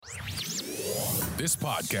This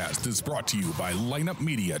podcast is brought to you by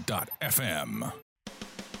lineupmedia.fm.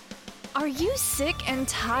 Are you sick and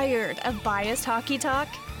tired of biased hockey talk?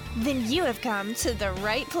 Then you have come to the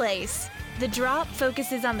right place. The Drop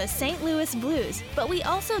focuses on the St. Louis Blues, but we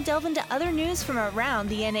also delve into other news from around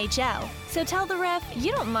the NHL. So tell the ref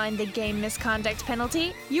you don't mind the game misconduct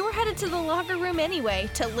penalty. You were headed to the locker room anyway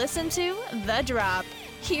to listen to The Drop.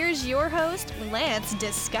 Here's your host, Lance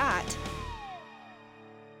Descott.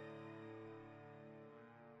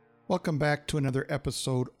 Welcome back to another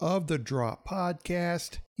episode of The Drop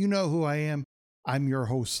Podcast. You know who I am. I'm your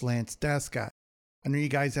host, Lance Descott. I know you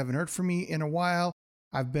guys haven't heard from me in a while.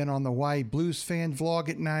 I've been on the Why Blues Fan vlog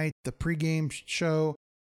at night, the pregame show,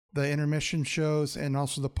 the intermission shows, and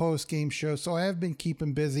also the postgame show. So I have been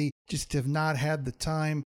keeping busy, just have not had the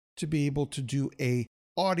time to be able to do a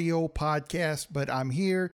audio podcast, but I'm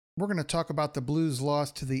here. We're going to talk about the Blues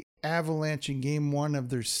loss to the Avalanche in game one of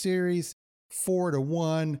their series,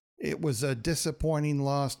 4-1. It was a disappointing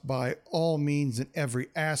loss by all means in every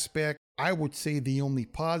aspect. I would say the only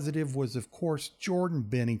positive was, of course, Jordan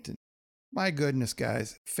Binnington. My goodness,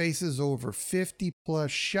 guys, faces over 50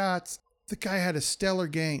 plus shots. The guy had a stellar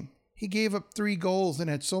game. He gave up 3 goals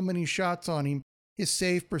and had so many shots on him. His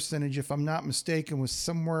save percentage, if I'm not mistaken, was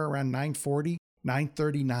somewhere around 940,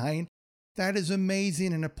 939. That is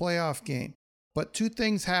amazing in a playoff game. But 2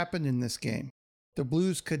 things happened in this game. The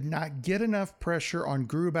Blues could not get enough pressure on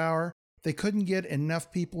Grubauer. They couldn't get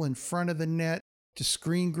enough people in front of the net to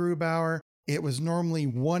screen Grubauer. It was normally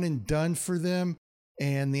one and done for them,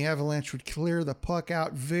 and the Avalanche would clear the puck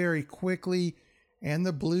out very quickly, and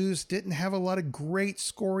the Blues didn't have a lot of great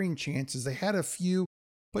scoring chances. They had a few,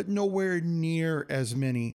 but nowhere near as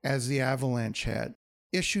many as the Avalanche had.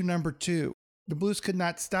 Issue number 2, the Blues could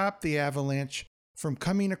not stop the Avalanche from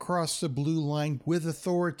coming across the blue line with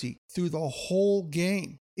authority through the whole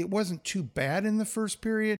game. It wasn't too bad in the first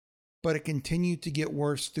period, but it continued to get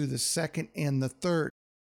worse through the second and the third.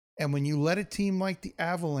 And when you let a team like the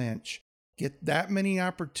Avalanche get that many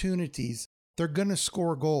opportunities, they're going to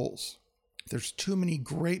score goals. There's too many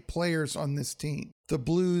great players on this team. The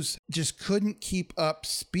Blues just couldn't keep up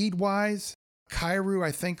speed-wise. Kyrou,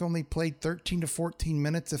 I think, only played 13 to 14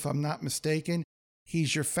 minutes, if I'm not mistaken.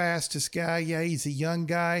 He's your fastest guy. Yeah, he's a young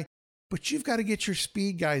guy. But you've got to get your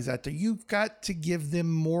speed guys out there. You've got to give them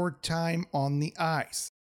more time on the ice.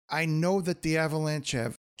 I know that the Avalanche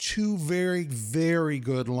have 2 very, very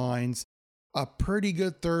good lines, a pretty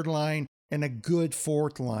good third line, and a good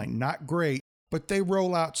fourth line. Not great, but they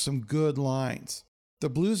roll out some good lines. The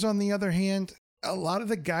Blues, on the other hand, a lot of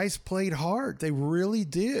the guys played hard. They really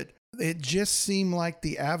did. It just seemed like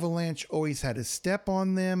the Avalanche always had a step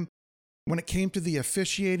on them. When it came to the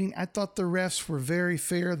officiating, I thought the refs were very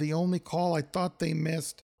fair. The only call I thought they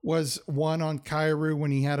missed was one on Kyrou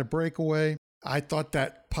when he had a breakaway. I thought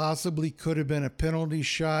that possibly could have been a penalty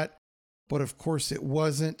shot, but of course it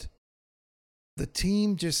wasn't. The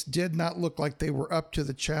team just did not look like they were up to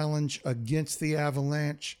the challenge against the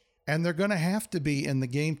Avalanche, and they're going to have to be in the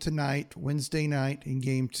game tonight, Wednesday night, in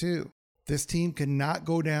Game 2. This team cannot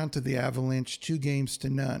go down to the Avalanche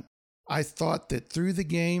 2-0. I thought that through the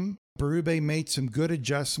game, Berube made some good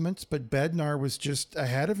adjustments, but Bednar was just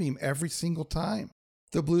ahead of him every single time.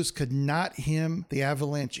 The Blues could not hem the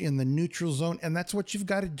Avalanche in the neutral zone, and that's what you've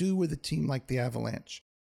got to do with a team like the Avalanche.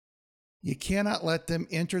 You cannot let them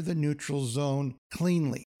enter the neutral zone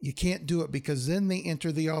cleanly. You can't do it because then they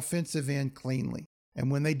enter the offensive end cleanly. And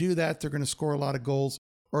when they do that, they're going to score a lot of goals,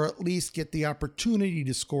 or at least get the opportunity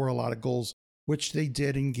to score a lot of goals, which they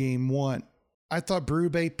did in Game 1. I thought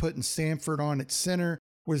Berube putting Sanford on at center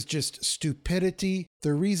was just stupidity.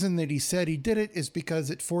 The reason that he said he did it is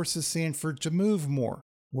because it forces Sanford to move more.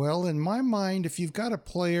 Well, in my mind, if you've got a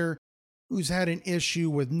player who's had an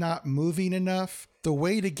issue with not moving enough, the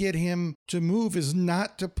way to get him to move is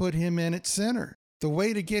not to put him in at center. The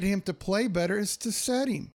way to get him to play better is to set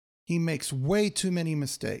him. He makes way too many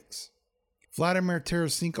mistakes. Vladimir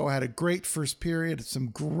Tarasenko had a great first period,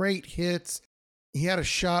 some great hits. He had a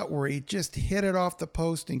shot where he just hit it off the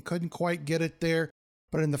post and couldn't quite get it there.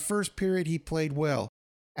 But in the first period, he played well.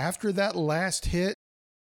 After that last hit,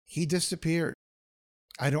 he disappeared.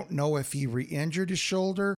 I don't know if he re-injured his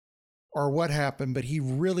shoulder or what happened, but he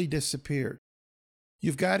really disappeared.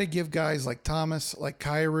 You've got to give guys like Thomas, like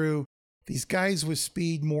Kyrou, these guys with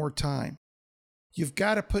speed more time. You've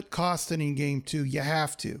got to put Kostin in Game 2. You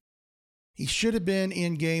have to. He should have been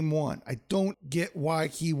in Game 1. I don't get why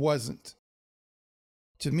he wasn't.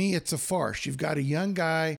 To me, it's a farce. You've got a young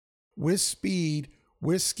guy with speed,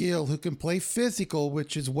 with skill, who can play physical,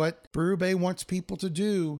 which is what Berube wants people to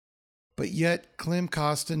do, but yet Klim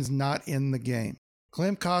Kostin's not in the game.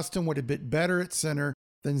 Clem Costin would have been better at center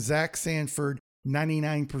than Zach Sanford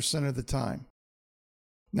 99% of the time.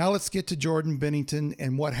 Now let's get to Jordan Binnington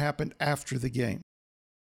and what happened after the game.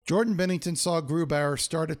 Jordan Binnington saw Grubauer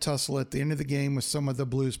start a tussle at the end of the game with some of the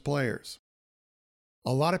Blues players.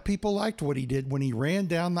 A lot of people liked what he did when he ran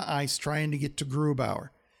down the ice trying to get to Grubauer.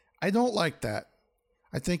 I don't like that.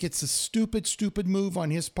 I think it's a stupid move on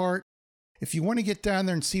his part. If you want to get down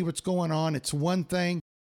there and see what's going on, it's one thing.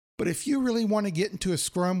 But if you really want to get into a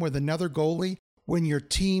scrum with another goalie when your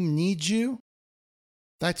team needs you,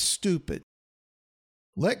 that's stupid.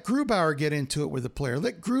 Let Grubauer get into it with a player.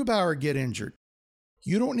 Let Grubauer get injured.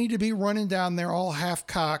 You don't need to be running down there all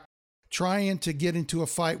half-cocked trying to get into a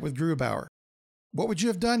fight with Grubauer. What would you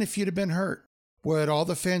have done if you'd have been hurt? Would all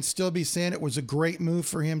the fans still be saying it was a great move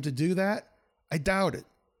for him to do that? I doubt it.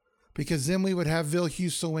 Because then we would have Ville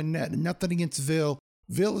Husso in net. And nothing against Ville.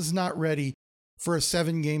 Ville is not ready for a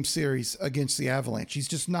 7-game series against the Avalanche. He's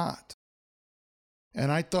just not.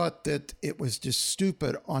 And I thought that it was just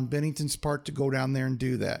stupid on Binnington's part to go down there and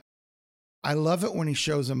do that. I love it when he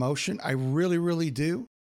shows emotion. I really do.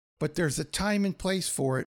 But there's a time and place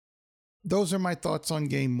for it. Those are my thoughts on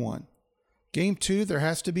Game 1. Game 2, there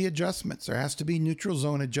has to be adjustments. There has to be neutral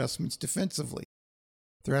zone adjustments defensively.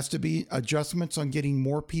 There has to be adjustments on getting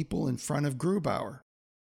more people in front of Grubauer.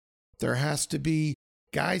 There has to be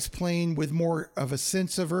guys playing with more of a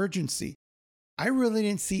sense of urgency. I really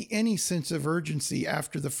didn't see any sense of urgency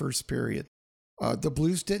after the first period. The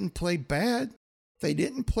Blues didn't play bad. They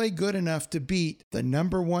didn't play good enough to beat the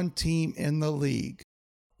number 1 team in the league.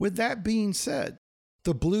 With that being said,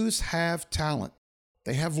 the Blues have talent.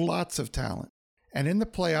 They have lots of talent. And in the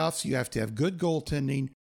playoffs, you have to have good goaltending,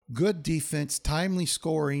 good defense, timely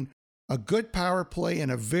scoring, a good power play,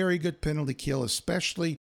 and a very good penalty kill,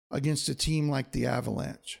 especially against a team like the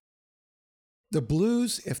Avalanche. The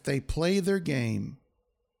Blues, if they play their game,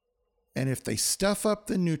 and if they stuff up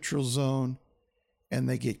the neutral zone, and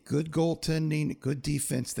they get good goaltending, good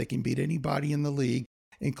defense, they can beat anybody in the league,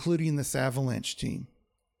 including this Avalanche team.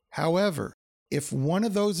 However, if one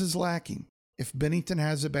of those is lacking, if Binnington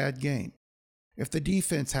has a bad game, if the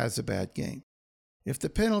defense has a bad game, if the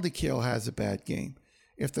penalty kill has a bad game,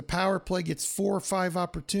 if the power play gets 4 or 5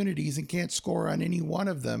 opportunities and can't score on any one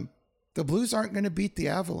of them, the Blues aren't going to beat the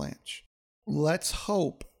Avalanche. Let's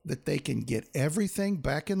hope that they can get everything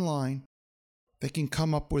back in line. They can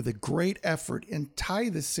come up with a great effort and tie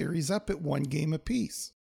this series up at 1 game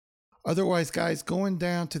apiece. Otherwise, guys, going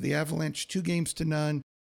down to the Avalanche 2-0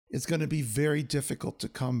 is going to be very difficult to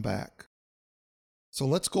come back. So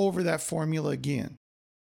let's go over that formula again.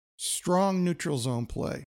 Strong neutral zone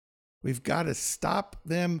play. We've got to stop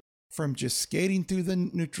them from just skating through the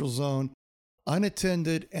neutral zone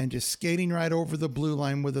unattended and just skating right over the blue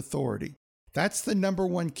line with authority. That's the number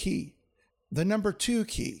 1 key. The number 2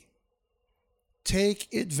 key.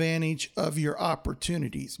 Take advantage of your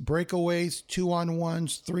opportunities. Breakaways,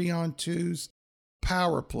 2-on-1s, 3-on-2s,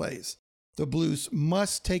 power plays. The Blues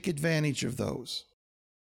must take advantage of those.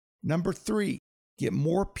 Number 3, get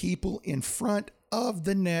more people in front of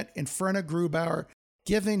the net, in front of Grubauer,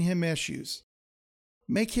 giving him issues.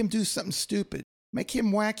 Make him do something stupid. Make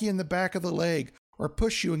him whack you in the back of the leg or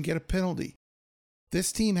push you and get a penalty.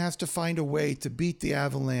 This team has to find a way to beat the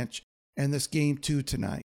Avalanche in this Game 2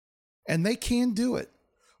 tonight. And they can do it,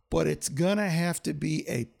 but it's going to have to be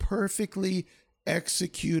a perfectly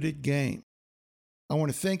executed game. I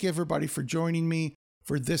want to thank everybody for joining me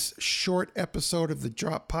for this short episode of the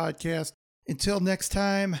Drop Podcast. Until next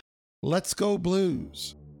time, let's go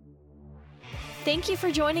Blues. Thank you for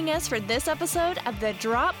joining us for this episode of the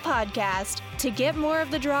Drop Podcast. To get more of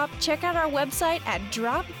The Drop, check out our website at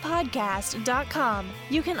droppodcast.com.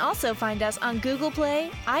 You can also find us on Google Play,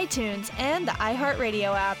 iTunes, and the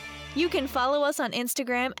iHeartRadio app. You can follow us on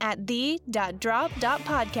Instagram at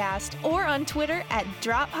the.drop.podcast or on Twitter at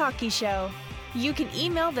Drop Hockey Show. You can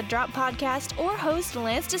email the Drop Podcast or host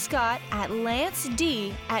Lance DeScott at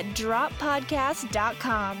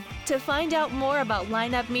lanced@droppodcast.com. To find out more about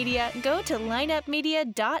Lineup Media, go to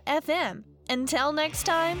lineupmedia.fm. Until next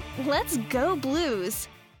time, let's go Blues!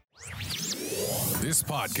 This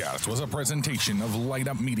podcast was a presentation of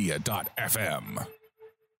lineupmedia.fm.